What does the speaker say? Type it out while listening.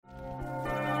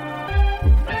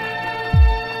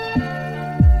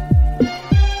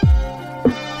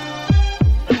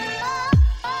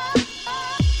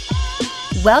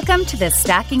Welcome to the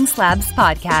Stacking Slabs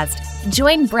podcast.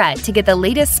 Join Brett to get the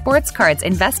latest sports cards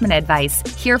investment advice,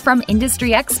 hear from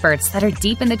industry experts that are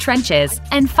deep in the trenches,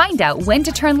 and find out when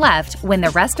to turn left when the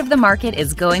rest of the market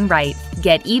is going right.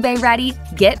 Get eBay ready,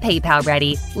 get PayPal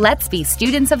ready. Let's be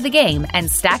students of the game and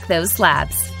stack those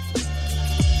slabs.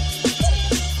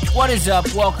 What is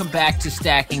up? Welcome back to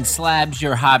Stacking Slabs,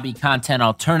 your hobby content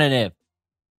alternative.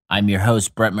 I'm your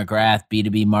host, Brett McGrath,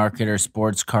 B2B marketer,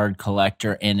 sports card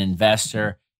collector, and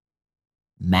investor.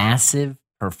 Massive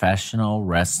professional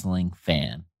wrestling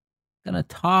fan. Gonna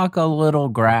talk a little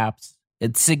graps.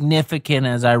 It's significant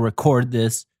as I record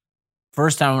this.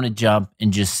 First, I want to jump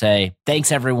and just say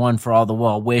thanks everyone for all the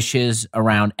well wishes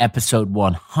around episode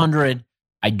 100.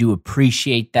 I do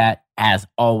appreciate that. As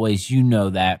always, you know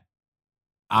that.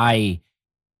 I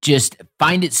just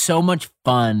find it so much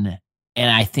fun, and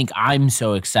I think I'm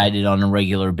so excited on a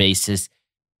regular basis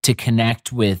to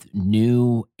connect with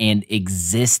new and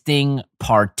existing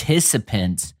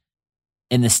participants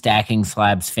in the Stacking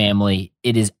Slabs family.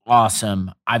 It is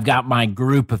awesome. I've got my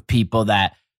group of people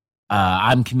that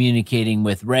I'm communicating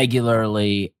with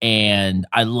regularly, and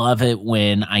I love it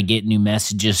when I get new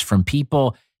messages from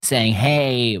people saying,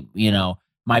 hey,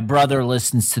 my brother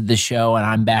listens to the show and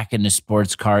I'm back into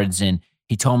sports cards and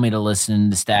he told me to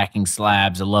listen to Stacking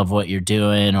Slabs. I love what you're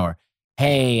doing. Or,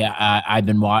 hey, I've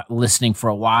been listening for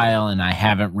a while and I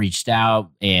haven't reached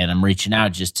out and I'm reaching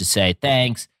out just to say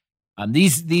thanks.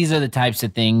 These are the types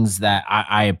of things that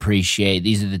I appreciate.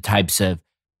 These are the types of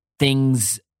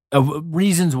things,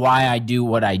 reasons why I do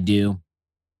what I do.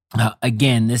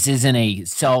 Again, this isn't a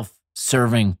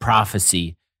self-serving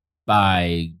prophecy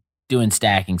by doing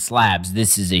Stacking Slabs.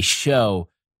 This is a show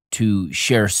to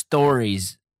share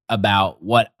stories about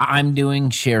what I'm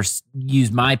doing, use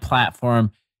my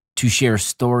platform to share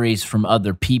stories from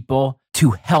other people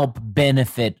to help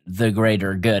benefit the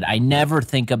greater good. I never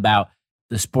think about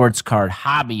the sports card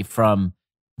hobby from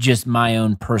just my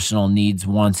own personal needs,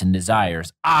 wants, and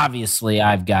desires. Obviously,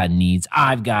 I've got needs.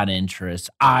 I've got interests.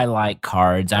 I like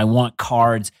cards. I want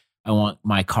cards. I want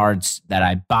my cards that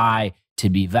I buy to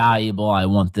be valuable. I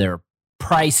want their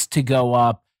price to go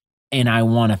up, and I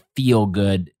want to feel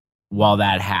good while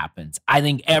that happens. I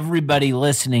think everybody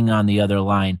listening on the other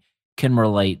line can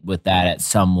relate with that at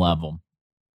some level.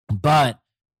 But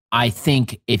I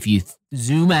think if you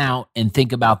zoom out and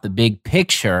think about the big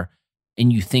picture,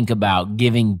 and you think about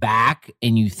giving back,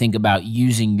 and you think about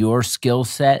using your skill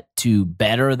set to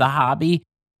better the hobby,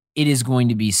 it is going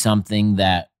to be something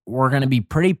that we're going to be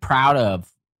pretty proud of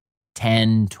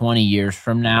 10, 20 years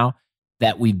from now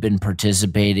that we've been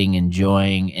participating,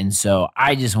 enjoying. And so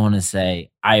I just want to say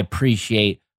I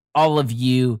appreciate all of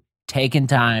you taking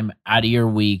time out of your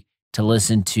week to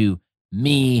listen to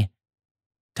me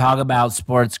talk about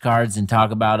sports cards and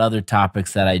talk about other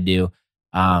topics that I do.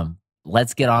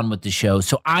 Let's get on with the show.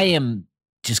 So I am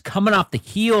just coming off the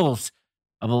heels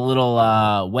of a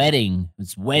little wedding.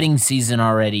 It's wedding season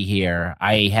already here.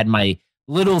 I had my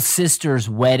little sister's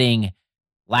wedding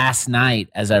last night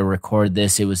as I record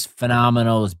this. It was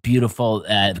phenomenal. It was beautiful.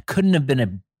 It couldn't have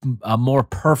been a more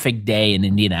perfect day in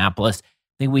Indianapolis.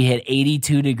 I think we hit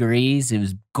 82 degrees. It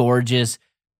was gorgeous.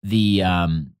 The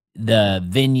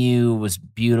venue was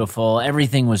beautiful.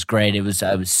 Everything was great. It was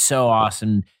so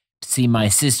awesome to see my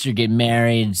sister get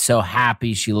married. So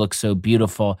happy. She looked so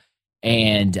beautiful.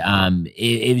 And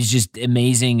it was just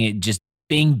amazing. It just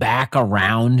being back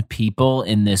around people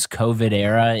in this COVID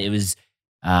era. It was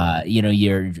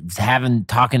you're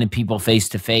talking to people face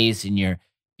to face, and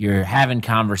you're having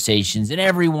conversations, and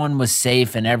everyone was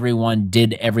safe and everyone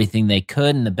did everything they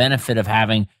could. And the benefit of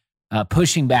having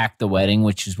pushing back the wedding,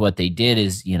 which is what they did,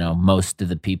 is most of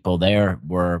the people there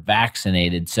were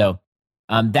vaccinated. So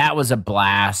that was a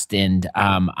blast, and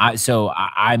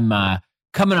I'm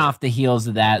coming off the heels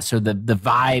of that. So the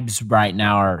vibes right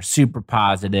now are super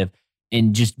positive,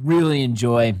 and just really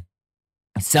enjoy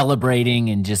celebrating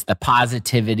and just the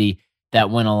positivity that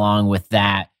went along with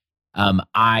that.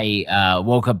 I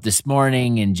woke up this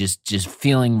morning and just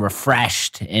feeling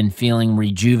refreshed and feeling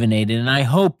rejuvenated. And I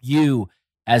hope you,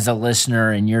 as a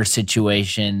listener in your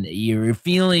situation, you're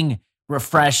feeling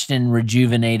refreshed and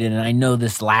rejuvenated. And I know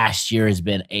this last year has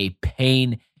been a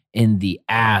pain in the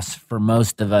ass for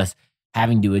most of us,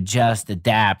 having to adjust,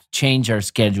 adapt, change our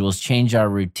schedules, change our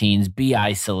routines, be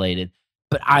isolated.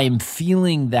 But I am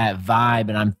feeling that vibe,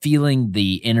 and I'm feeling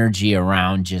the energy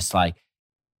around just like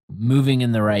moving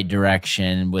in the right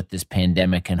direction with this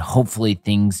pandemic, and hopefully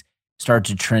things start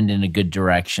to trend in a good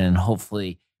direction. And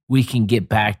hopefully we can get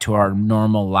back to our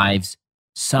normal lives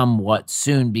somewhat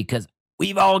soon, because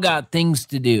we've all got things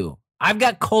to do. I've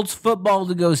got Colts football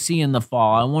to go see in the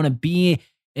fall. I want to be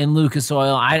in Lucas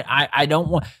Oil. I don't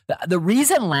want the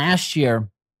reason last year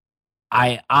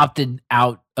I opted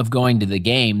out of going to the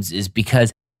games is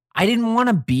because I didn't want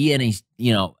to be in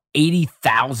a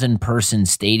 80,000 person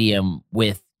stadium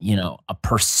with a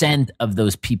percent of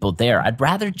those people there. I'd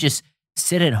rather just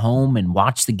sit at home and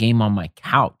watch the game on my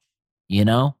couch.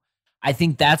 I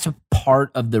think that's a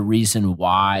part of the reason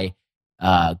why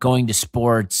going to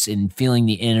sports and feeling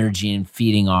the energy and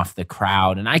feeding off the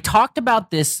crowd. And I talked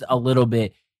about this a little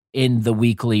bit in the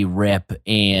weekly Rip,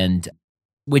 and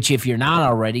which if you're not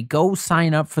already, go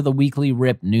sign up for the weekly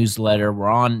Rip newsletter. We're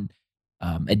on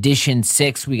edition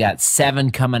 6. We got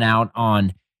 7 coming out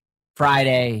on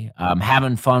Friday.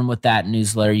 Having fun with that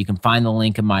newsletter. You can find the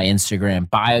link in my Instagram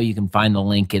bio. You can find the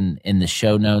link in the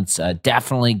show notes.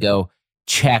 Definitely go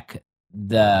check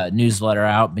the newsletter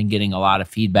out. Been getting a lot of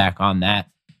feedback on that.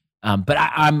 But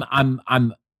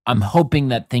I'm hoping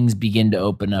that things begin to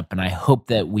open up, and I hope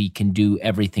that we can do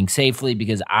everything safely,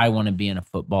 because I want to be in a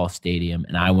football stadium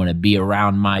and I want to be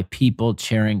around my people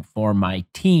cheering for my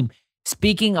team.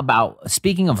 Speaking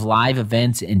of live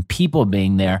events and people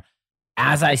being there,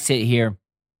 as I sit here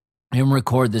and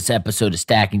record this episode of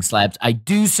Stacking Slabs, I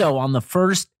do so on the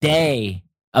first day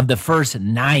of the first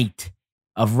night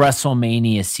of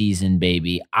WrestleMania season,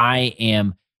 baby. I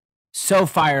am so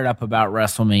fired up about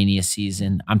WrestleMania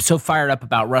season. I'm so fired up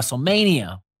about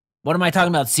WrestleMania. What am I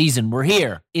talking about? Season. We're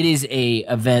here. It is a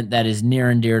event that is near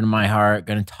and dear to my heart.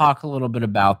 Going to talk a little bit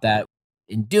about that.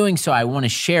 In doing so, I want to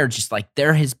share just like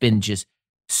there has been just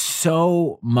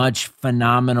so much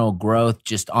phenomenal growth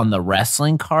just on the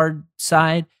wrestling card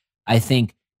side. I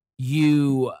think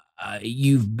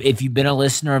if you've been a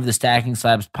listener of the Stacking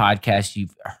Slabs podcast,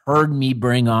 you've heard me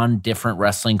bring on different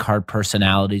wrestling card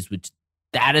personalities, which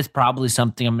that is probably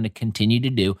something I'm going to continue to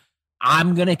do.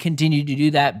 I'm going to continue to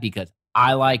do that because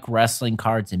I like wrestling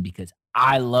cards and because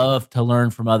I love to learn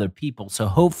from other people. So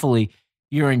hopefully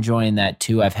you're enjoying that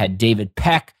too. I've had David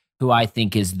Peck, who I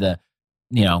think is the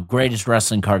greatest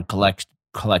wrestling card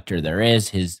collector there is.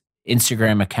 His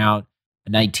Instagram account,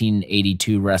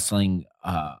 1982 Wrestling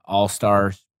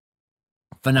All-Stars,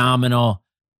 phenomenal.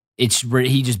 He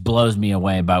just blows me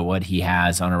away by what he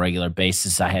has on a regular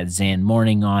basis. I had Zan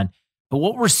Morning on. But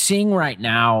what we're seeing right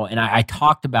now, and I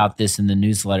talked about this in the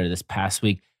newsletter this past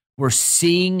week, we're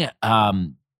seeing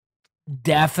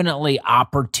definitely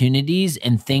opportunities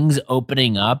and things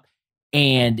opening up.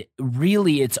 And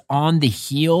really, it's on the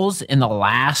heels in the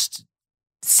last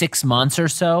 6 months or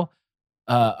so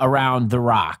around The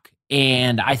Rock.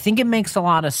 And I think it makes a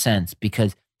lot of sense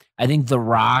because I think The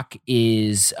Rock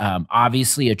is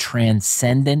obviously a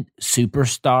transcendent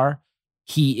superstar.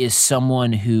 He is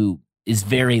someone who is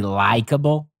very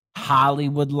likable.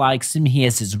 Hollywood likes him. He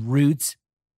has his roots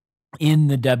in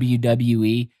the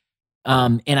WWE.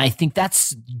 And I think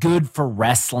that's good for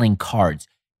wrestling cards.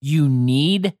 You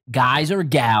need guys or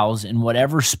gals in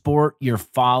whatever sport you're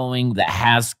following that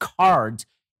has cards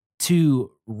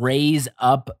to raise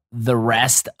up the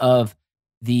rest of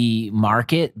the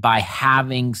market by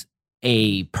having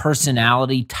a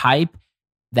personality type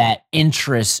that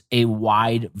interests a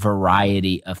wide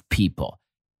variety of people.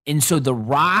 And so The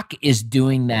Rock is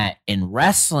doing that in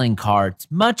wrestling cards,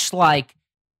 much like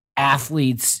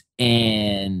athletes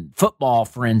in football,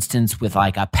 for instance, with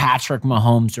like a Patrick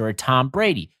Mahomes or a Tom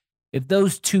Brady. If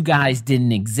those two guys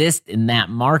didn't exist in that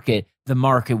market, the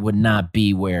market would not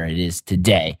be where it is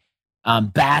today.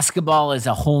 Basketball is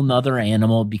a whole nother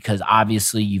animal because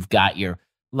obviously you've got your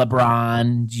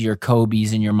LeBrons, your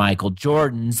Kobes, and your Michael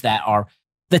Jordans that are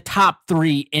the top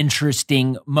 3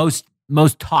 interesting, most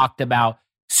talked about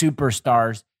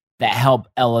superstars that help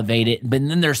elevate it. But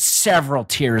then there's several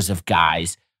tiers of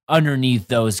guys underneath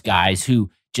those guys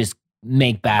who just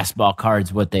make basketball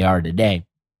cards what they are today.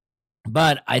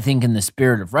 But I think in the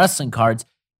spirit of wrestling cards,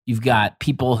 you've got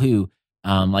people who,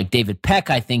 like David Peck,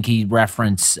 I think he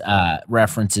references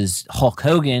Hulk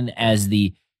Hogan as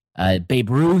the Babe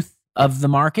Ruth of the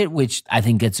market, which I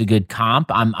think it's a good comp.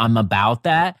 I'm about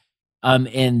that.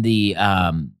 And the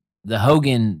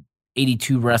Hogan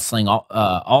 82 Wrestling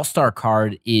All-Star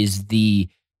card is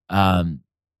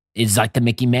like the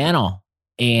Mickey Mantle.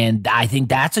 And I think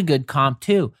that's a good comp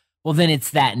too. Well, then it's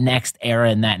that next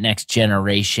era and that next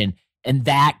generation. And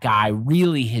that guy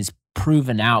really has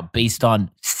proven out based on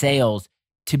sales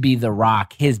to be The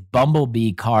Rock. His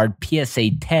Bumblebee card,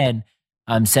 PSA 10,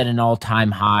 set an all-time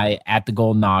high at the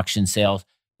Golden Auction sales.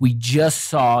 We just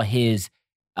saw his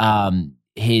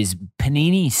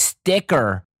Panini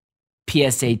sticker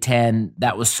PSA 10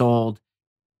 that was sold,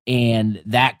 and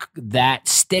that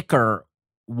sticker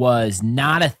was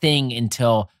not a thing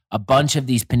until a bunch of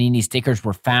these Panini stickers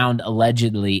were found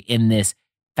allegedly in this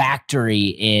factory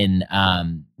in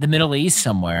the Middle East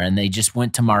somewhere, and they just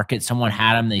went to market. Someone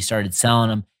had them. They started selling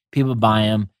them. People buy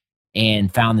them,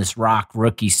 and found this Rock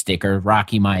rookie sticker,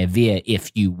 Rocky Maivia,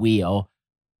 if you will.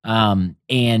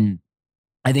 And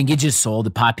I think it just sold.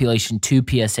 The Population 2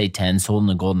 PSA 10 sold in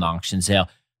the golden auction sale.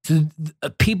 So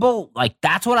people, like,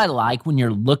 that's what I like when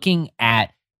you're looking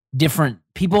at different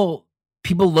people.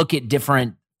 People look at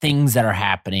different things that are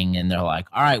happening, and they're like,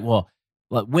 all right, well,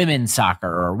 women's soccer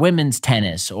or women's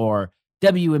tennis or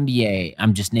WNBA.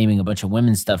 I'm just naming a bunch of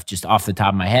women's stuff just off the top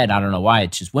of my head. I don't know why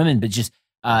it's just women, but just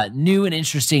new and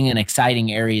interesting and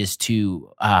exciting areas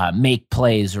to make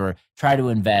plays or try to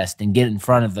invest and get in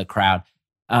front of the crowd.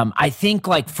 I think,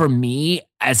 like, for me,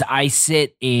 as I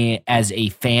sit as a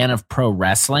fan of pro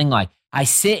wrestling, like, I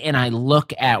sit and I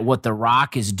look at what The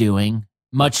Rock is doing,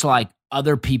 much like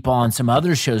other people on some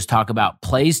other shows talk about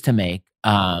plays to make.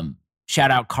 Shout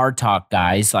out Card Talk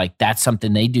guys. Like, that's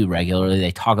something they do regularly.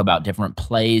 They talk about different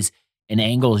plays and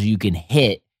angles you can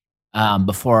hit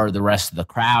before the rest of the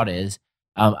crowd is.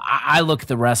 I look at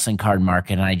the wrestling card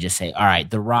market and I just say, all right,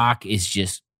 The Rock is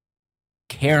just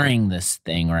carrying this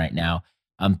thing right now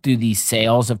through these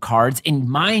sales of cards. And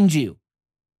mind you,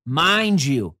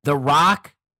 The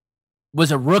Rock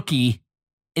was a rookie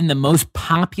in the most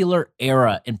popular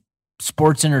era in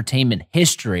sports entertainment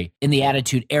history, in the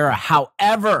Attitude Era.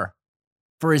 However,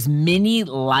 for as many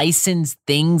licensed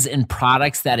things and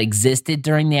products that existed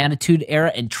during the Attitude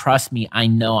Era, and trust me, I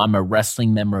know I'm a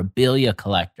wrestling memorabilia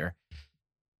collector,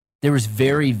 there was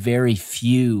very, very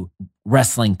few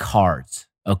wrestling cards,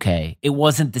 okay? It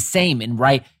wasn't the same. And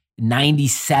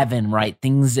 97, right,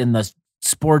 things in the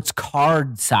sports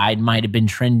card side might have been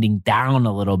trending down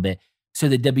a little bit. So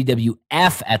the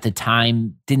WWF at the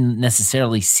time didn't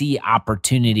necessarily see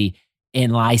opportunity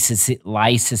in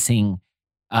licensing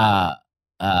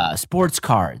sports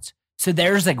cards. So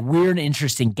there's like weird,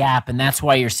 interesting gap. And that's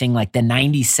why you're seeing like the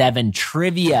 97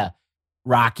 trivia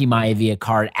Rocky Maivia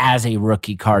card as a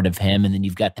rookie card of him. And then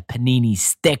you've got the Panini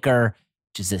sticker,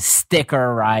 which is a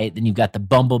sticker, right? Then you've got the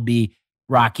Bumblebee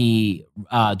Rocky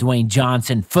Dwayne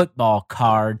Johnson football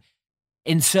card.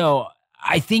 And so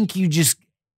I think you just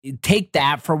take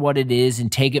that for what it is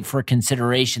and take it for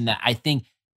consideration that I think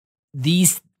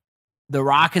The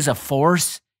Rock is a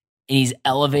force, and he's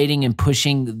elevating and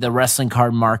pushing the wrestling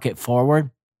card market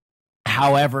forward.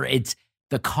 However, it's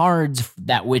the cards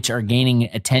that which are gaining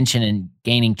attention and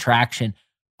gaining traction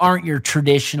aren't your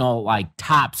traditional like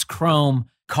Topps Chrome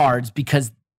cards,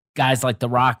 because guys like The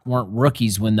Rock weren't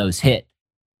rookies when those hit.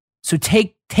 So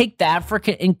take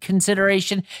that in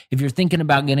consideration. If you're thinking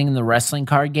about getting in the wrestling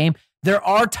card game, there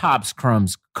are Topps Chrome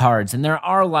cards, and there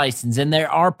are license, and there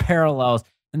are parallels,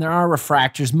 and there are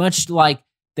refractors, much like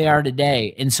they are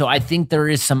today. And so I think there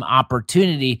is some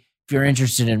opportunity, if you're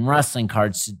interested in wrestling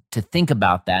cards, to think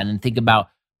about that and think about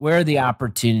where are the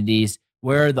opportunities,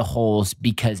 where are the holes,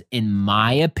 because in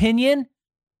my opinion,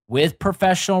 with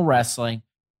professional wrestling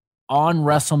on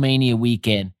WrestleMania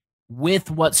weekend, with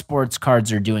what sports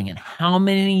cards are doing and how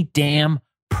many damn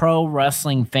pro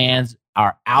wrestling fans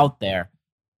are out there,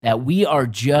 that we are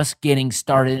just getting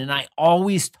started. And I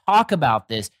always talk about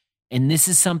this, and this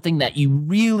is something that you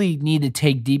really need to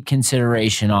take deep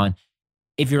consideration on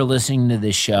if you're listening to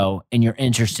this show and you're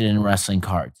interested in wrestling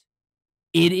cards.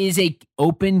 It is an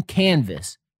open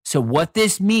canvas. So what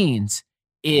this means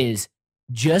is,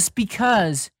 just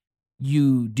because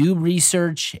you do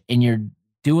research and you're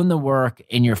doing the work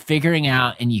and you're figuring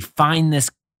out and you find this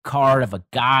card of a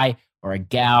guy or a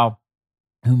gal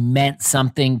who meant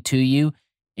something to you,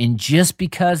 and just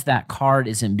because that card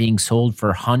isn't being sold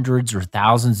for hundreds or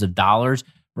thousands of dollars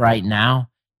right now,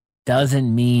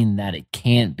 doesn't mean that it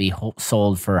can't be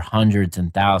sold for hundreds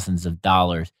and thousands of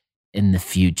dollars in the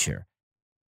future.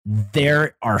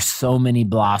 There are so many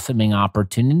blossoming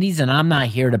opportunities, and I'm not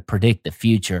here to predict the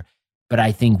future, but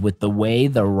I think with the way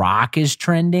The Rock is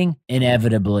trending,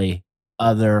 inevitably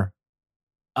others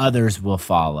will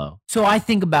follow. So I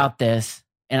think about this,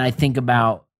 and I think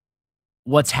about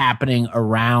what's happening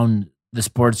around the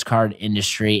sports card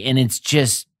industry, and it's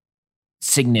just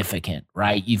significant,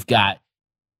 right? You've got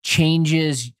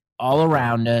changes all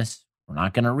around us. We're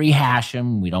not going to rehash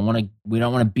them. We don't want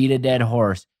to beat a dead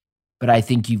horse, but I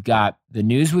think you've got the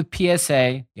news with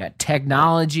PSA, you got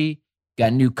technology, you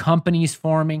got new companies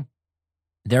forming.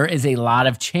 There is a lot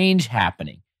of change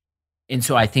happening. And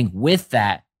so I think with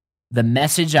that, the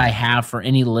message I have for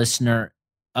any listener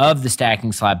of the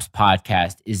Stacking Slabs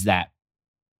podcast is that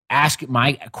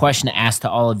my question to ask to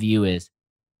all of you is,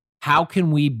 how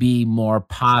can we be more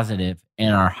positive in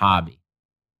our hobby?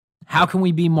 How can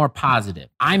we be more positive?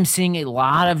 I'm seeing a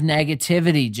lot of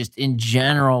negativity just in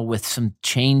general with some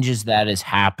changes that is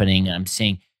happening. I'm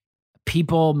seeing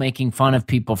people making fun of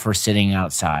people for sitting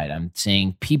outside. I'm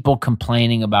seeing people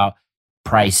complaining about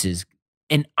prices.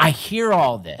 And I hear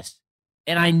all this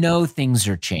and I know things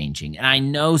are changing and I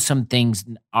know some things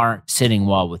aren't sitting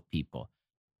well with people.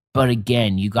 But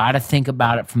again, you got to think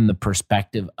about it from the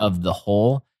perspective of the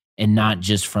whole and not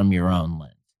just from your own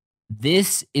lens.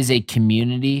 This is a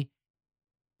community,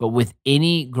 but with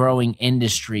any growing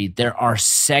industry, there are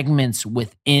segments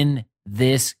within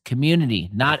this community.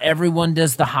 Not everyone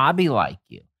does the hobby like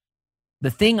you.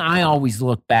 The thing I always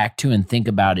look back to and think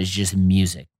about is just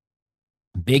music.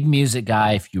 Big music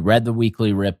guy. If you read the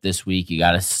Weekly Rip this week, you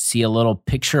got to see a little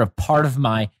picture of part of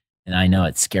my, and I know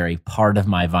it's scary, part of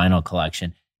my vinyl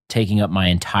collection taking up my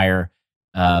entire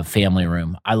family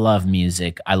room. I love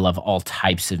music. I love all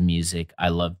types of music. I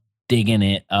love digging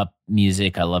it up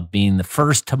music. I love being the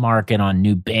first to market on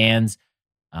new bands.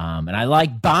 And I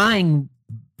like buying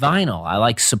vinyl. I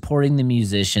like supporting the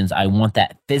musicians. I want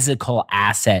that physical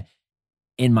asset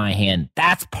in my hand.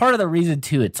 That's part of the reason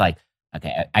too. It's like,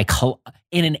 okay,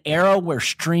 in an era where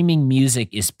streaming music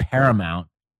is paramount,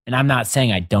 and I'm not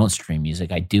saying I don't stream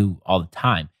music, I do all the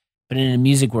time, but in an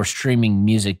era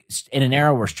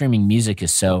where streaming music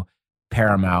is so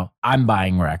paramount, I'm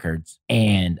buying records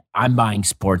and I'm buying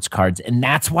sports cards. And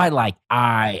that's why, like,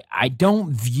 I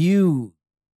don't view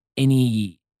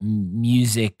any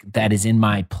music that is in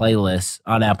my playlist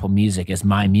on Apple Music as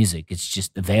my music. It's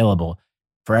just available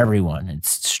for everyone.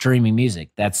 It's streaming music.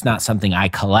 That's not something I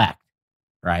collect,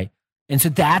 right? And so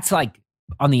that's like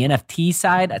on the NFT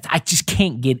side, I just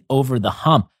can't get over the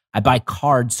hump. I buy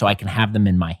cards so I can have them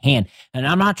in my hand. And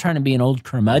I'm not trying to be an old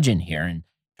curmudgeon here and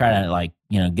try to, like,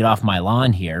 get off my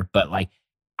lawn here, but like,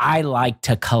 I like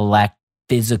to collect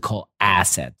physical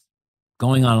assets.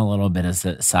 Going on a little bit as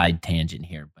a side tangent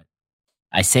here, but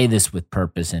I say this with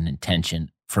purpose and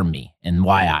intention for me and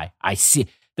why I see.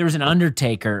 There was an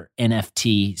Undertaker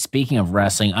NFT. Speaking of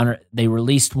wrestling, they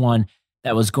released one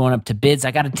that was going up to bids.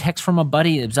 I got a text from a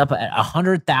buddy. It was up at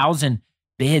 100,000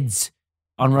 bids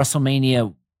on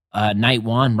WrestleMania night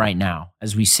one right now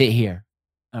as we sit here.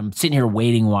 I'm sitting here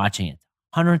waiting, watching it.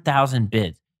 100,000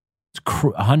 bids. It's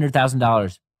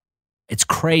 $100,000. It's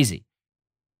crazy.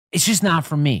 It's just not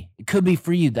for me. It could be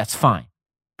for you. That's fine.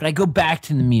 But I go back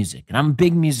to the music, and I'm a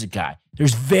big music guy.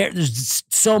 There's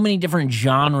so many different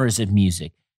genres of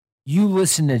music. You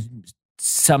listen to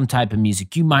some type of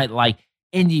music. You might like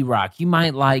indie rock. You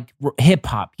might like hip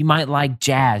hop. You might like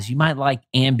jazz. You might like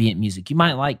ambient music. You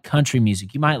might like country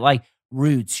music. You might like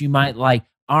roots. You might like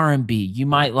R&B. You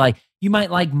might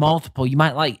like multiple. You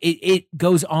might like it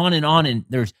goes on, and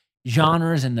there's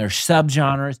genres and there's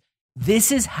subgenres.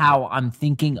 This is how I'm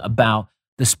thinking about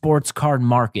the sports card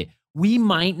market. We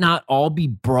might not all be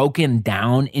broken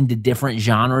down into different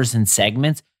genres and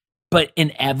segments, but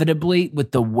inevitably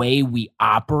with the way we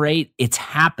operate, it's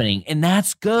happening. And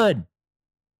that's good.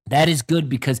 That is good,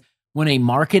 because when a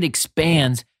market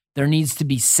expands, there needs to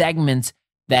be segments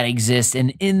that exist.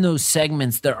 And in those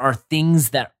segments, there are things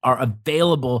that are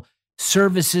available,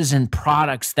 services and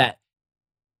products that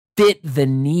fit the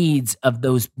needs of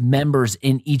those members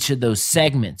in each of those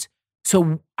segments.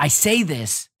 So I say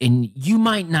this, and you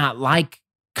might not like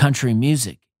country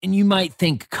music, and you might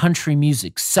think country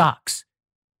music sucks,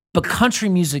 but country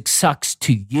music sucks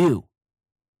to you.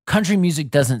 Country music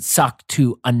doesn't suck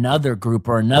to another group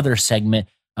or another segment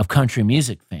of country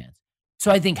music fans.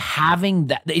 So I think having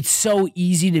that, it's so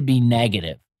easy to be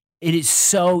negative. It is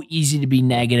so easy to be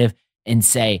negative and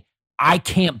say, I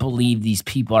can't believe these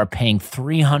people are paying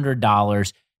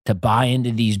 $300 to buy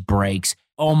into these breaks.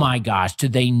 Oh my gosh, do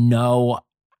they know,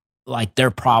 like,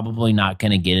 they're probably not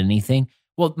going to get anything?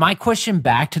 Well, my question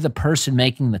back to the person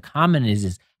making the comment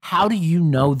is how do you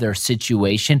know their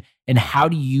situation, and how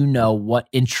do you know what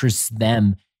interests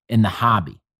them in the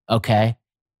hobby? Okay?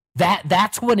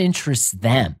 That's what interests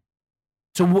them.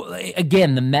 So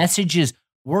again, the message is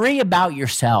worry about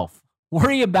yourself.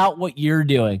 Worry about what you're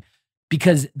doing,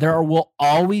 because there will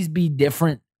always be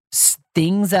different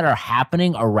things that are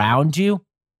happening around you.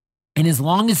 And as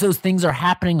long as those things are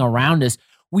happening around us,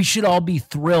 we should all be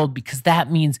thrilled, because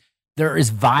that means there is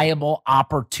viable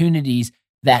opportunities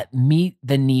that meet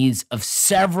the needs of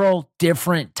several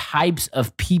different types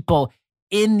of people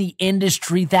in the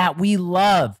industry that we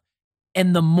love.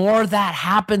 And the more that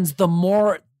happens, the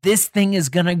more this thing is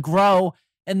going to grow.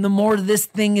 And the more this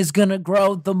thing is going to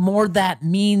grow, the more that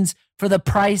means for the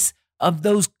price of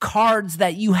those cards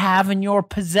that you have in your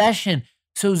possession.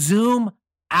 So zoom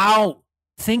out.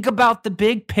 Think about the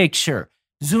big picture.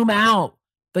 Zoom out.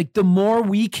 Like the more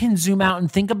we can zoom out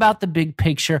and think about the big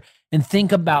picture and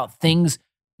think about things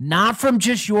not from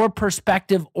just your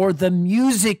perspective or the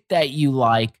music that you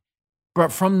like,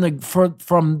 but from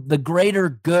the greater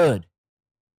good,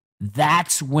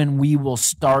 that's when we will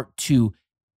start to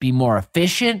be more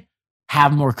efficient,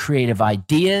 have more creative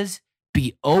ideas,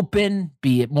 be open,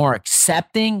 be more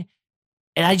accepting.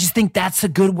 And I just think that's a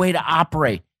good way to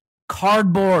operate.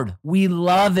 Cardboard, we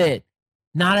love it.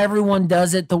 Not everyone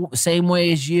does it the same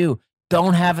way as you.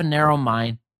 Don't have a narrow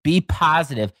mind. Be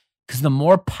positive, because the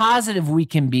more positive we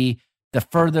can be, the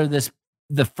further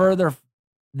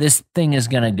this thing is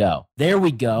going to go. There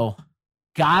we go.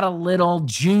 Got a little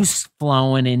juice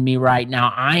flowing in me right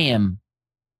now. I am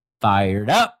fired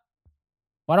up.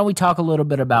 Why don't we talk a little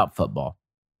bit about football?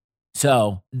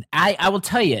 So I will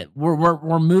tell you,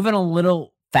 we're moving a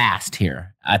little fast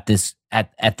here at this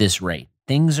rate.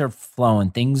 Things are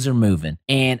flowing, things are moving.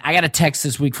 And I got a text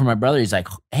this week from my brother. He's like,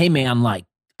 hey man, like,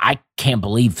 I can't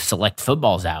believe Select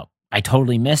Football's out. I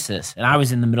totally missed this. And I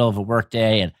was in the middle of a work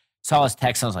day and saw his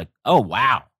text. And I was like, oh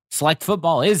wow, Select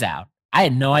Football is out. I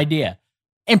had no idea.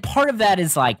 And part of that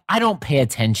is like, I don't pay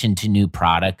attention to new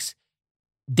products,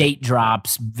 date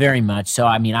drops very much. So,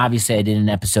 I mean, obviously I did an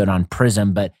episode on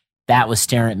Prism, but that was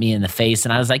staring at me in the face.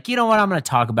 And I was like, you know what? I'm going to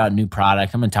talk about new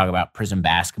product. I'm going to talk about Prism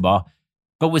basketball.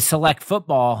 But with Select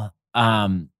Football,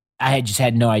 I had just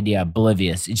had no idea,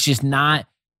 oblivious. It's just not,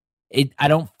 I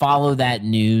don't follow that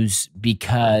news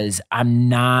because I'm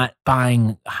not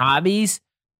buying hobbies.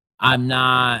 I'm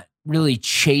not really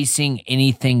chasing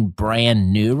anything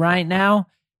brand new right now.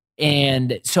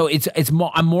 And so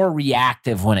I'm more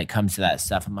reactive when it comes to that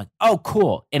stuff. I'm like, oh,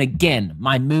 cool. And again,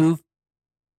 my move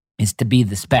is to be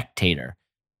the spectator.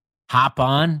 Hop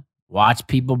on, watch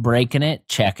people breaking it,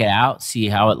 check it out, see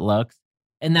how it looks.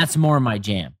 And that's more my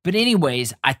jam. But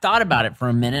anyways, I thought about it for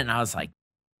a minute and I was like,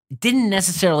 it didn't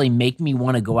necessarily make me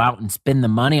want to go out and spend the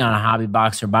money on a hobby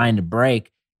box or buying to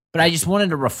break, but I just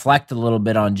wanted to reflect a little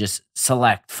bit on just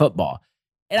Select Football.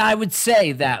 And I would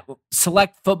say that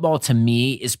Select Football to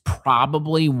me is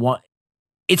probably one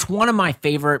of my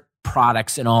favorite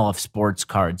products in all of sports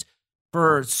cards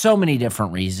for so many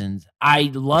different reasons.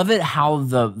 I love it how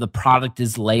the product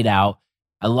is laid out.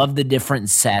 I love the different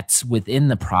sets within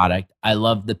the product. I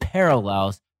love the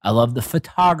parallels. I love the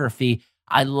photography.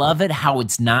 I love it how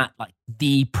it's not like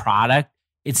the product.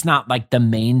 It's not like the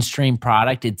mainstream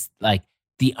product. It's like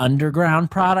the underground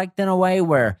product in a way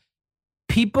where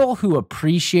people who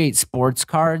appreciate sports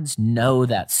cards know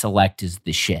that Select is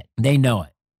the shit. They know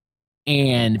it.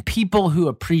 And people who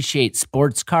appreciate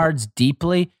sports cards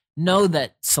deeply know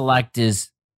that Select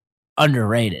is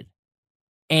underrated.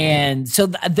 And so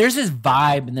there's this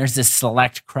vibe and there's this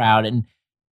Select crowd and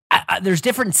there's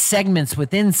different segments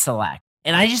within Select.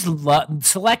 And I just love,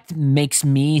 Select makes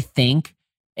me think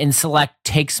and Select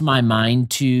takes my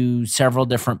mind to several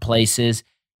different places.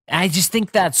 And I just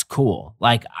think that's cool.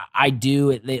 Like I do,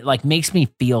 it like makes me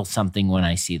feel something when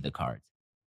I see the cards.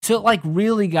 So it like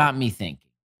really got me thinking.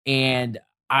 And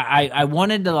I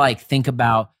wanted to like think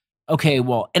about, okay,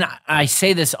 well, and I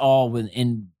say this all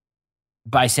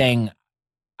by saying,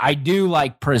 I do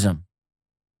like Prism.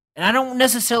 And I don't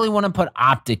necessarily want to put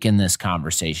Optic in this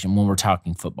conversation when we're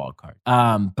talking football cards.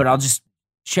 But I'll just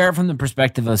share it from the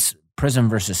perspective of Prism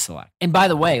versus Select. And by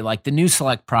the way, like the new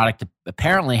Select product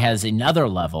apparently has another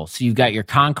level. So you've got your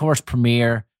Concourse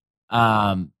Premier,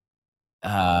 the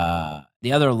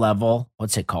other level,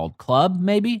 what's it called? Club,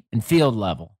 maybe? And Field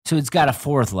level. So it's got a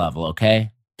fourth level,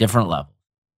 okay? Different level.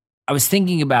 I was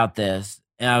thinking about this.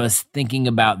 And I was thinking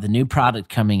about the new product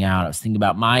coming out. I was thinking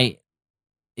about my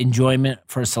enjoyment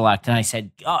for Select. And I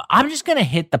said, I'm just going to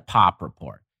hit the pop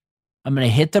report. I'm going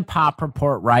to hit the pop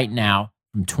report right now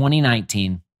from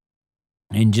 2019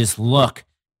 and just look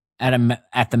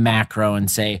at the macro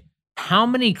and say, how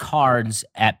many cards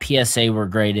at PSA were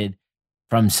graded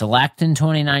from Select in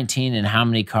 2019 and how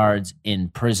many cards in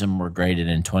Prism were graded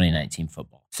in 2019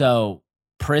 football? So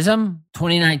Prism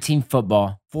 2019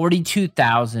 football,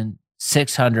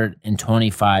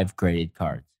 42,625 graded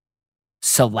cards.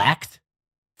 Select,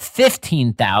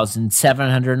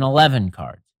 15,711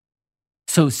 cards.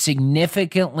 So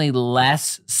significantly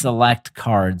less Select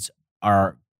cards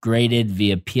are graded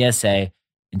via PSA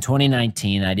in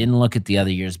 2019. I didn't look at the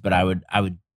other years, but I would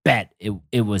bet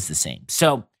it was the same.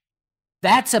 So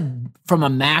that's from a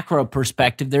macro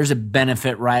perspective, there's a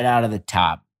benefit right out of the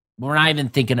top. We're not even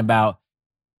thinking about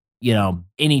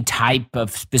any type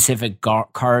of specific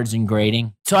cards and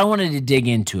grading. So I wanted to dig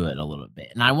into it a little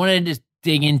bit. And I wanted to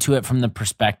dig into it from the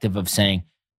perspective of saying,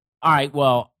 all right,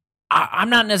 well, I'm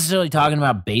not necessarily talking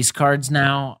about base cards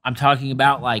now. I'm talking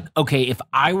about like, okay, if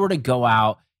I were to go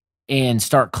out and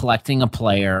start collecting a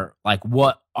player, like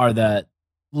what are the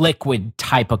liquid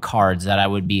type of cards that I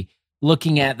would be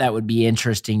looking at that would be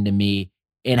interesting to me,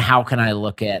 and how can I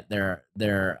look at their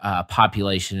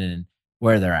population and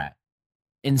where they're at.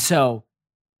 And so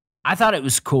I thought it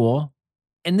was cool.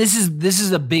 And this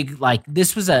is a big, like,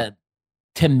 this was to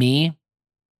me,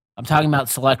 I'm talking about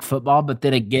select football, but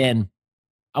then again,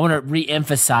 I want to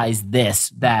reemphasize this,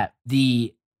 that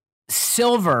the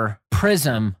silver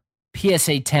Prism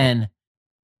PSA 10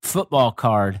 football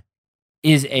card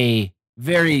is a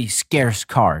very scarce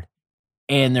card.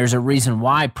 And there's a reason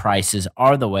why prices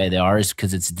are the way they are, is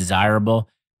because it's desirable,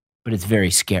 but it's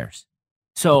very scarce.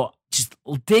 So just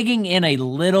digging in a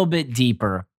little bit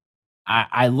deeper,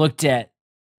 I looked at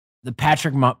the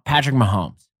Patrick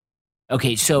Mahomes.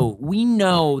 Okay, so we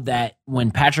know that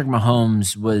when Patrick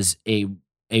Mahomes was a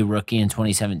rookie in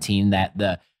 2017,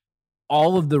 that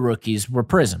all of the rookies were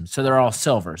Prisms, so they're all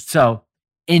silvers. So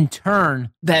in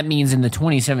turn, that means in the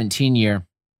 2017 year,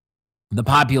 the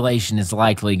population is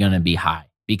likely going to be high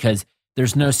because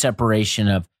there's no separation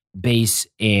of base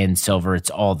and silver. It's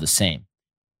all the same.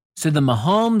 So the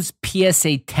Mahomes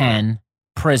PSA 10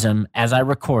 Prism, as I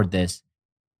record this,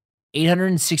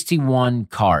 861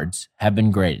 cards have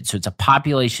been graded. So it's a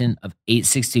population of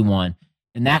 861.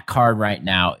 And that card right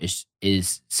now is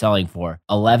selling for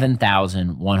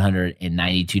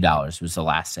 $11,192 was the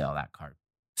last sale of that card.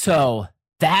 So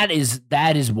that is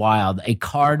wild. A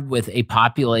card with a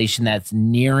population that's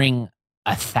nearing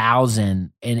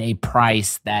 1,000 and a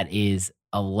price that is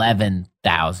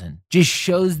 11,000 just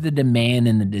shows the demand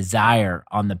and the desire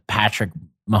on the Patrick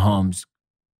Mahomes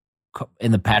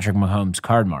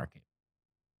card market.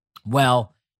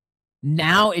 Well,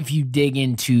 now if you dig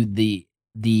into the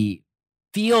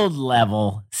field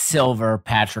level silver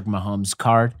Patrick Mahomes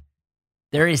card,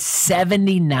 there is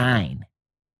 79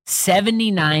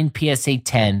 PSA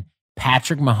 10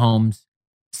 Patrick Mahomes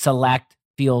select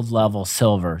field level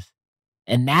silvers.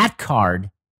 And that card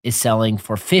is selling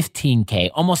for $15K,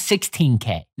 almost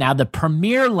 $16K. Now the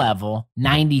premier level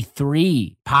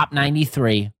 93, Pop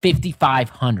 93,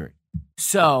 $5,500.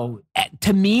 So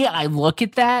to me, I look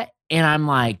at that and I'm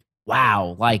like,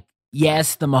 wow, like,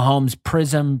 yes, the Mahomes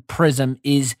Prism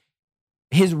is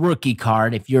his rookie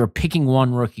card. If you're picking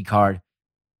one rookie card,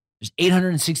 there's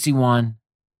 861,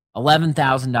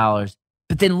 $11,000.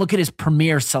 But then look at his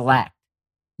Premier Select.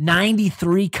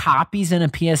 93 copies in a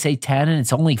PSA 10 and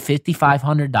it's only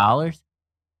 $5,500.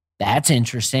 That's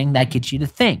interesting. That gets you to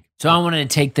think. So I wanted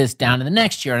to take this down to the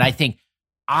next year. And I think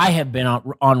I have been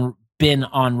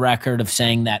on record of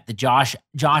saying that the Josh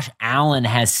Allen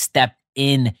has stepped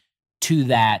in to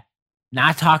that.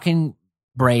 Not talking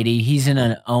Brady. He's in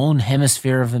an own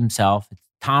hemisphere of himself. It's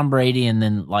Tom Brady and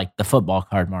then like the football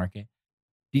card market.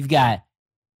 You've got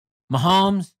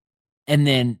Mahomes, and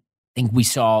then I think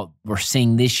we're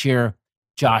seeing this year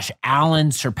Josh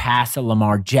Allen surpass a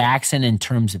Lamar Jackson in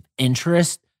terms of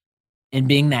interest in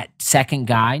being that second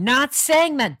guy. Not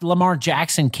saying that Lamar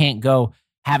Jackson can't go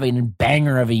have a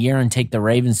banger of a year and take the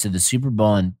Ravens to the Super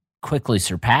Bowl and quickly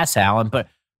surpass Allen, but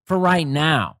for right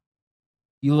now,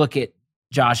 you look at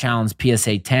Josh Allen's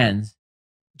PSA 10s.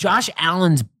 Josh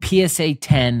Allen's PSA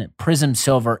 10 Prism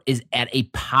Silver is at a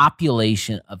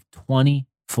population of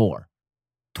 24.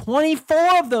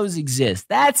 24 of those exist.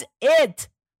 That's it.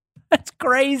 That's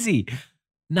crazy.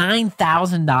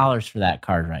 $9,000 for that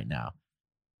card right now.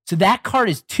 So that card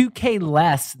is $2K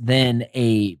less than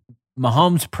a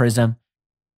Mahomes Prism.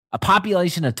 A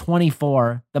population of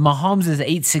 24. The Mahomes is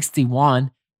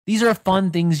 861. These are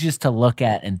fun things just to look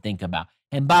at and think about.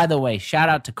 And by the way, shout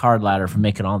out to Card Ladder for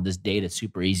making all this data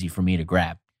super easy for me to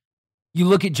grab. You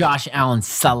look at Josh Allen's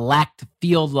select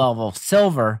field level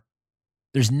silver,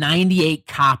 there's 98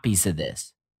 copies of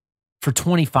this for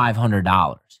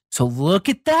 $2,500. So look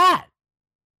at that.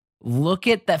 Look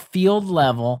at the field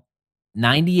level,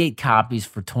 98 copies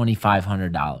for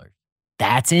 $2,500.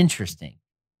 That's interesting.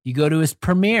 You go to his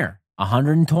Premier,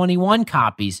 121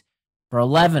 copies for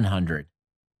 $1,100.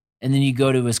 And then you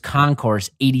go to his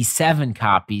Concourse, 87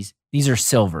 copies. These are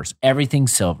silvers.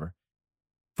 Everything's silver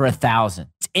for $1,000.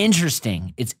 It's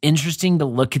interesting. It's interesting to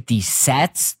look at these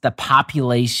sets, the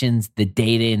populations, the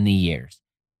data in the years.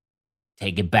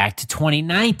 Take it back to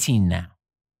 2019 now.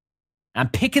 I'm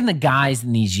picking the guys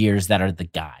in these years that are the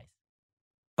guys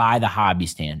by the hobby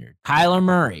standard. Kyler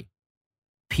Murray,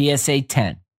 PSA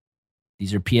 10.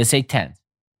 These are PSA 10s.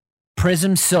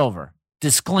 Prism Silver.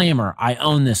 Disclaimer, I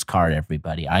own this card,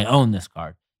 everybody. I own this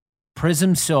card.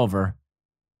 Prism Silver,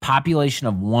 population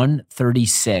of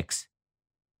 136,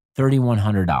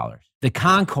 $3,100. The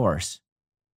Concourse,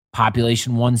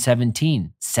 population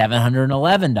 117,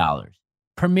 $711.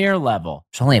 Premier level,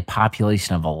 there's only a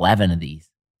population of 11 of these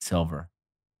silver.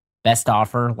 Best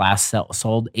offer, last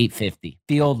sold $850.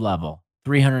 Field level,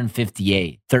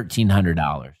 $358,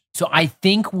 $1,300. So I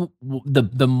think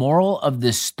the moral of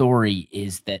this story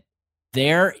is that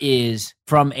there is,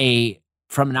 from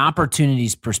an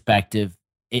opportunities perspective,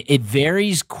 it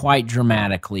varies quite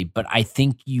dramatically, but I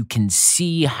think you can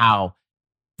see how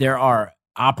there are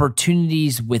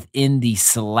opportunities within the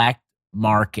select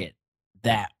market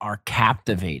that are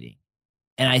captivating.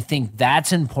 And I think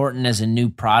that's important as a new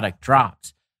product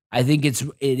drops. I think it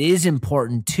is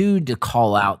important too to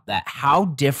call out that how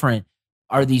different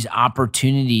are these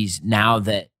opportunities now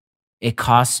that it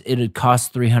would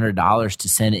cost $300 to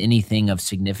send anything of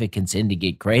significance in to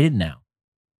get graded now.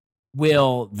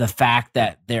 Will the fact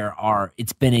that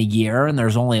it's been a year and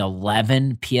there's only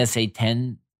 11 PSA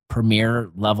 10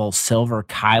 Premier level silver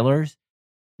Kylers,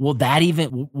 will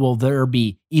there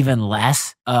be even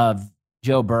less of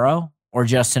Joe Burrow or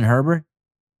Justin Herbert?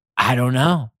 I don't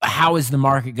know. How is the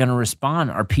market going to respond?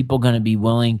 Are people going to be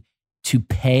willing to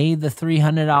pay the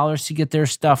 $300 to get their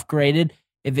stuff graded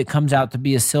if it comes out to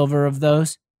be a silver of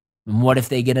those? And what if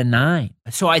they get a 9?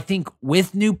 So I think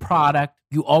with new product,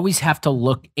 you always have to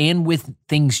look, and with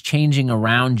things changing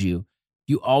around you,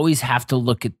 you always have to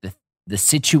look at the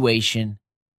situation,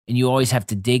 and you always have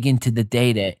to dig into the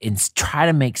data and try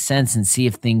to make sense and see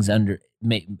if things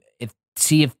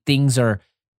if things are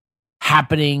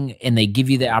happening and they give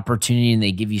you the opportunity and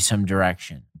they give you some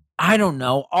direction. I don't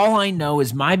know. All I know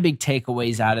is my big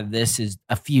takeaways out of this is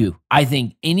a few. I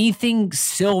think anything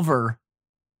silver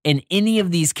in any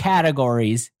of these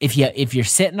categories, if you're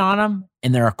sitting on them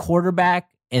and they're a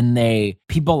quarterback and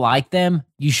people like them,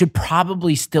 you should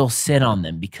probably still sit on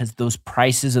them because those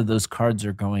prices of those cards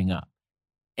are going up.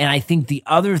 And I think the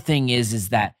other thing is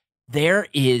that there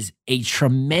is a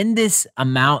tremendous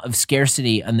amount of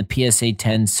scarcity on the PSA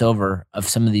 10 silver of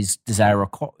some of these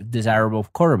desirable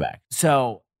quarterbacks.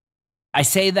 So I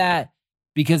say that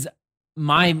because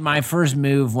my first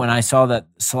move when I saw that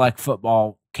Select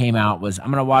Football came out was, I'm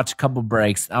going to watch a couple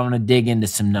breaks. I want to dig into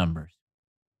some numbers.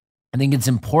 I think it's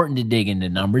important to dig into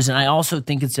numbers. And I also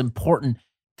think it's important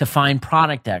to find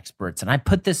product experts. And I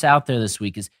put this out there this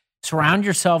week is surround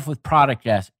yourself with product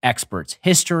experts,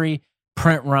 history,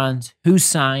 print runs, who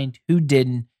signed, who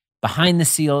didn't, behind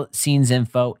the scenes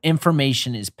info.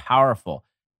 Information is powerful.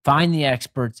 Find the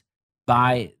experts,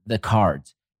 buy the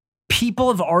cards. People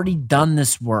have already done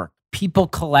this work. People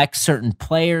collect certain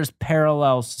players,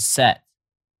 parallels, sets.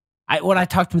 When I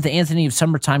talked with Anthony of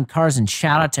Summertime Cars, and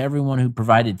shout out to everyone who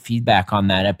provided feedback on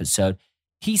that episode,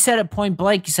 he said at point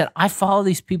blank, he said, I follow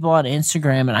these people on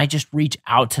Instagram and I just reach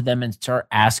out to them and start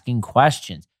asking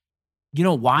questions. You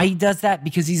know why he does that?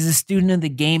 Because he's a student of the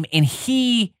game and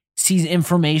he sees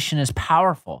information as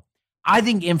powerful. I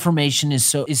think information is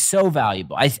so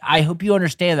valuable. I hope you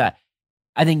understand that.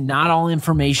 I think not all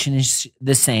information is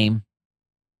the same.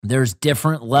 There's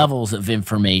different levels of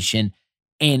information.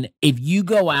 And if you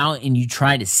go out and you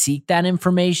try to seek that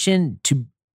information to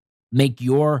make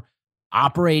your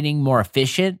operating more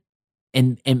efficient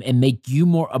and make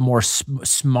you a more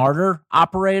smarter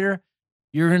operator,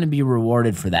 you're going to be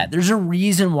rewarded for that. There's a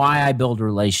reason why I build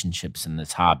relationships in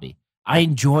this hobby. I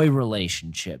enjoy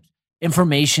relationships.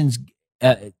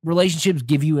 Relationships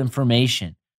give you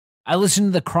information. I listen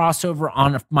to the crossover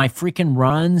on my freaking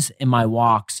runs and my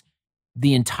walks,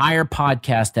 the entire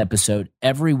podcast episode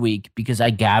every week because I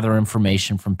gather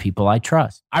information from people I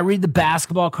trust. I read the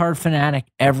Basketball Card Fanatic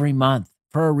every month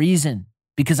for a reason,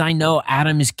 because I know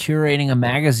Adam is curating a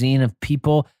magazine of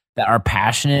people that are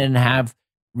passionate and have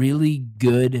really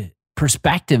good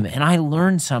perspective, and I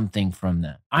learn something from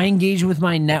them. I engage with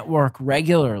my network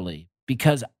regularly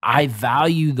because I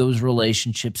value those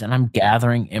relationships and I'm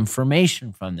gathering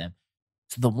information from them.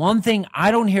 So the one thing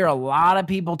I don't hear a lot of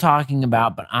people talking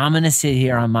about, but I'm going to sit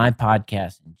here on my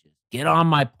podcast and just get on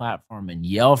my platform and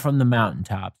yell from the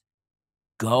mountaintops,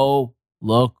 go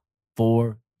look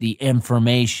for the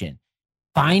information.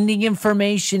 Finding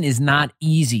information is not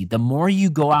easy. The more you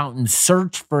go out and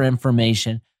search for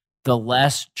information, the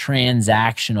less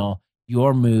transactional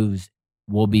your moves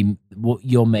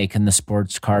you'll make in the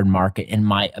sports card market. And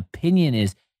my opinion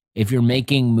is, if you're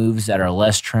making moves that are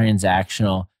less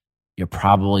transactional, you're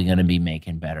probably going to be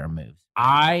making better moves.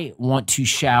 I want to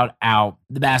shout out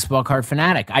the Basketball Card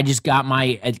Fanatic. I just got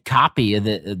my copy of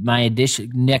my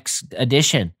next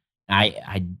edition.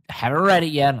 I haven't read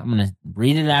it yet. I'm going to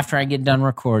read it after I get done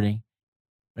recording.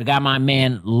 I got my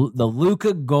man, the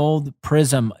Luka Gold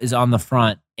Prism is on the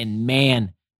front, and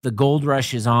man, the gold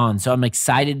rush is on. So I'm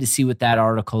excited to see what that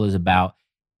article is about.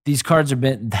 These cards have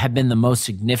been the most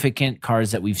significant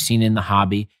cards that we've seen in the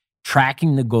hobby.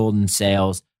 tracking the Golden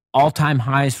sales, all-time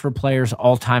highs for players,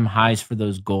 all-time highs for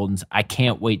those Goldens. I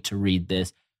can't wait to read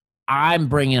this. I'm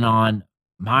bringing on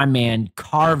my man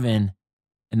Carvin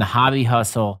in the Hobby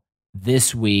Hustle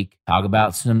this week. Talk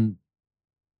about some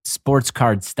sports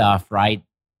card stuff, right?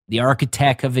 The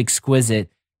architect of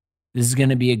Exquisite. This is going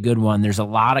to be a good one. There's a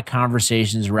lot of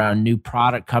conversations around new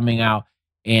product coming out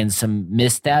and some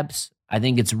missteps. I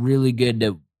think it's really good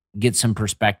to get some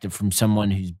perspective from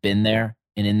someone who's been there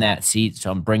and in that seat.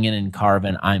 So I'm bringing in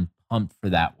Carvin. I'm pumped for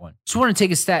that one. Just want to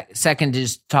take a second to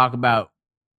just talk about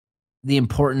the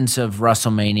importance of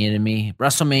WrestleMania to me.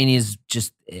 WrestleMania is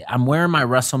just, I'm wearing my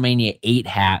WrestleMania 8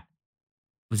 hat.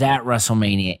 Was at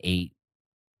WrestleMania 8.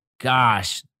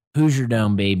 Gosh, Hoosier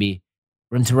Dome, baby.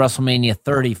 Went to WrestleMania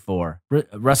 34.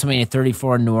 WrestleMania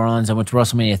 34 in New Orleans. I went to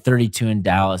WrestleMania 32 in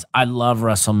Dallas. I love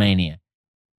WrestleMania.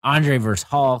 Andre versus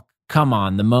Hulk. Come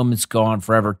on, the moments go on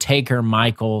forever. Taker,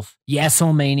 Michaels.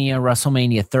 Yeselmania,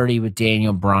 WrestleMania 30 with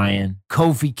Daniel Bryan.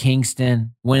 Kofi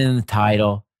Kingston winning the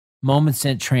title. Moments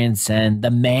that transcend.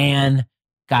 The man.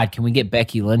 God, can we get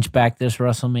Becky Lynch back this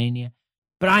WrestleMania?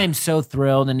 But I am so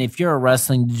thrilled. And if you're a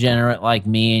wrestling degenerate like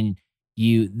me and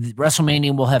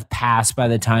WrestleMania will have passed by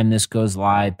the time this goes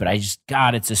live, but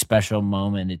God, it's a special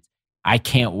moment. I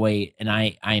can't wait. And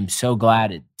I am so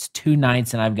glad it's 2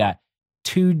 nights and I've got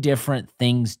 2 different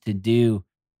things to do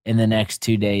in the next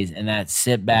 2 days. And that's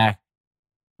sit back,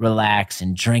 relax,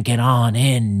 and drink it on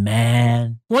in,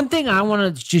 man. One thing I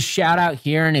want to just shout out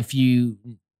here, and if you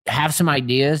have some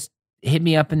ideas, hit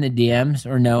me up in the DMs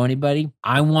or know anybody.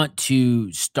 I want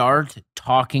to start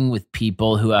talking with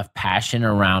people who have passion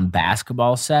around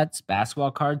basketball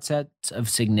card sets of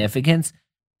significance.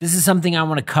 This is something I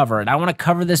want to cover. And I want to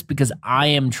cover this because I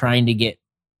am trying to get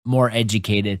more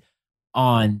educated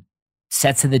on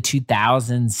sets of the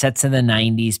 2000s, sets of the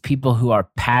 90s, people who are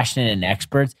passionate and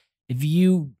experts. If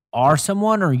you are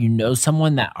someone or you know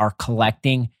someone that are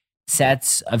collecting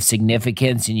sets of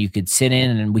significance and you could sit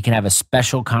in and we can have a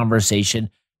special conversation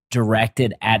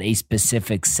directed at a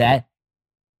specific set,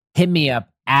 hit me up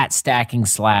at Stacking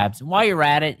Slabs. And while you're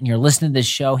at it and you're listening to this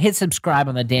show, hit subscribe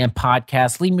on the damn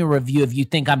podcast. Leave me a review if you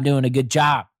think I'm doing a good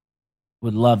job.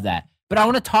 Would love that. But I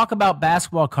want to talk about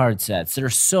basketball card sets. There are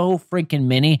so freaking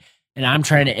many, and I'm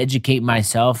trying to educate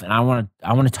myself, and I want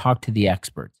to talk to the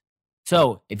experts.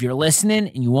 So if you're listening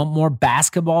and you want more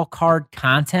basketball card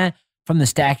content from the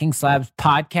Stacking Slabs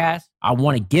podcast, I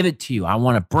want to give it to you. I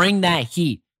want to bring that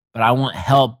heat, but I want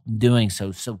help doing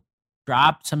so. So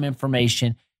drop some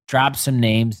information, drop some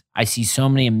names. I see so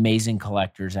many amazing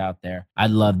collectors out there.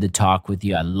 I'd love to talk with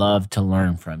you. I'd love to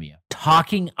learn from you.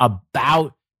 Talking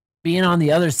about being on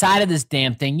the other side of this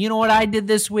damn thing. You know what I did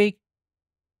this week?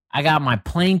 I got my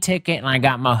plane ticket and I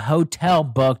got my hotel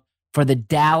booked for the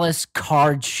Dallas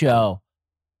Card Show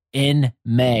in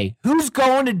May. Who's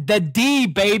going to the D,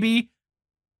 baby?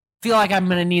 Feel like I'm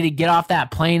going to need to get off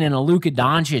that plane in a Luka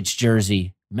Doncic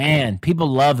jersey. Man, people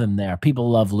love him there.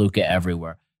 People love Luka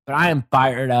everywhere. But I am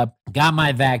fired up. Got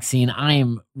my vaccine. I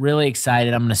am really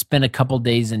excited. I'm going to spend a couple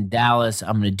days in Dallas.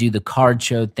 I'm going to do the card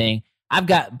show thing. I've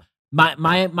got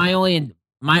my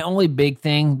only big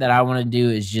thing that I want to do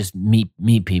is just meet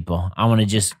people. I want to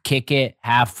just kick it,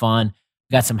 have fun.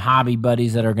 Got some hobby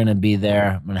buddies that are going to be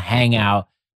there. I'm going to hang out.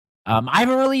 I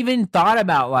haven't really even thought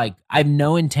about, I have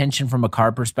no intention from a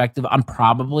card perspective. I'm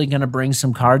probably going to bring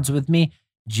some cards with me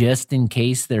just in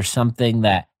case there's something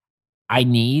that I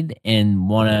need and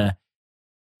want to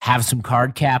have some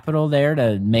card capital there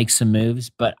to make some moves.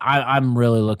 But I'm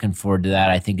really looking forward to that.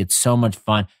 I think it's so much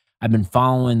fun. I've been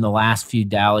following the last few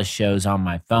Dallas shows on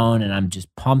my phone, and I'm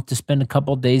just pumped to spend a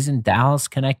couple days in Dallas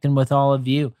connecting with all of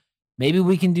you. Maybe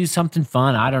we can do something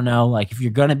fun. I don't know. If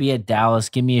you're going to be at Dallas,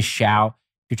 give me a shout.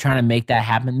 If you're trying to make that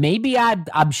happen, maybe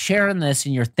I'm sharing this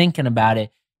and you're thinking about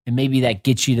it, and maybe that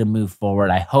gets you to move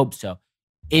forward. I hope so.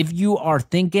 If you are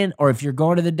thinking, or if you're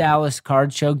going to the Dallas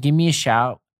Card Show, give me a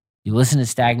shout. You listen to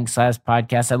Stacking Slabs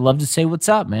podcast. I'd love to say what's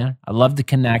up, man. I'd love to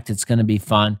connect. It's going to be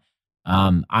fun.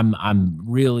 I'm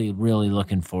really, really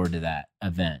looking forward to that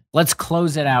event. Let's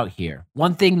close it out here.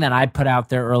 One thing that I put out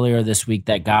there earlier this week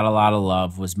that got a lot of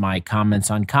love was my comments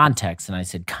on context. And I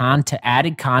said,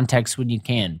 added context when you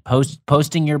can.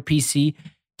 Posting your PC,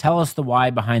 tell us the why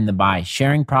behind the buy.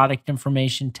 Sharing product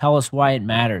information, tell us why it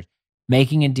matters.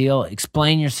 Making a deal,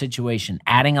 explain your situation.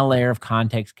 Adding a layer of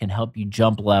context can help you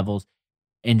jump levels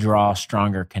and draw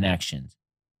stronger connections.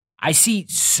 I see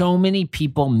so many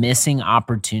people missing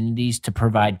opportunities to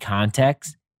provide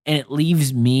context, and it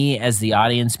leaves me as the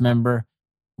audience member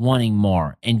wanting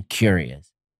more and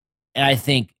curious. And I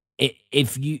think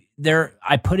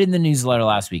I put in the newsletter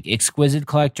last week, Exquisite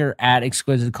Collector, at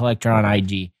Exquisite Collector on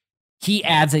IG. He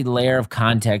adds a layer of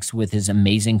context with his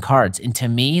amazing cards. And to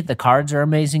me, the cards are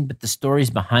amazing, but the stories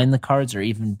behind the cards are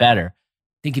even better.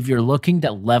 I think if you're looking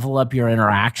to level up your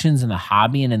interactions in the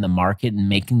hobby and in the market and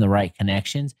making the right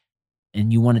connections,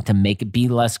 and you want it to make it be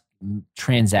less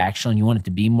transactional and you want it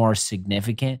to be more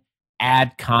significant,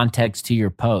 add context to your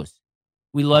post.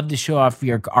 We love to show off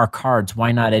our cards.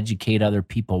 Why not educate other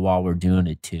people while we're doing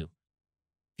it too?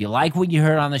 If you like what you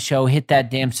heard on the show, hit that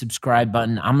damn subscribe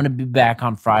button. I'm going to be back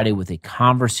on Friday with a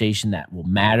conversation that will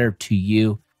matter to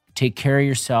you. Take care of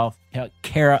yourself. Take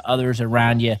care of others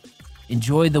around you.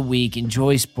 Enjoy the week.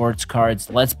 Enjoy sports cards.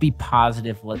 Let's be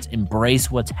positive. Let's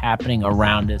embrace what's happening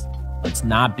around us. Let's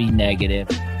not be negative.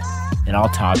 And I'll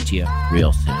talk to you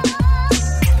real soon.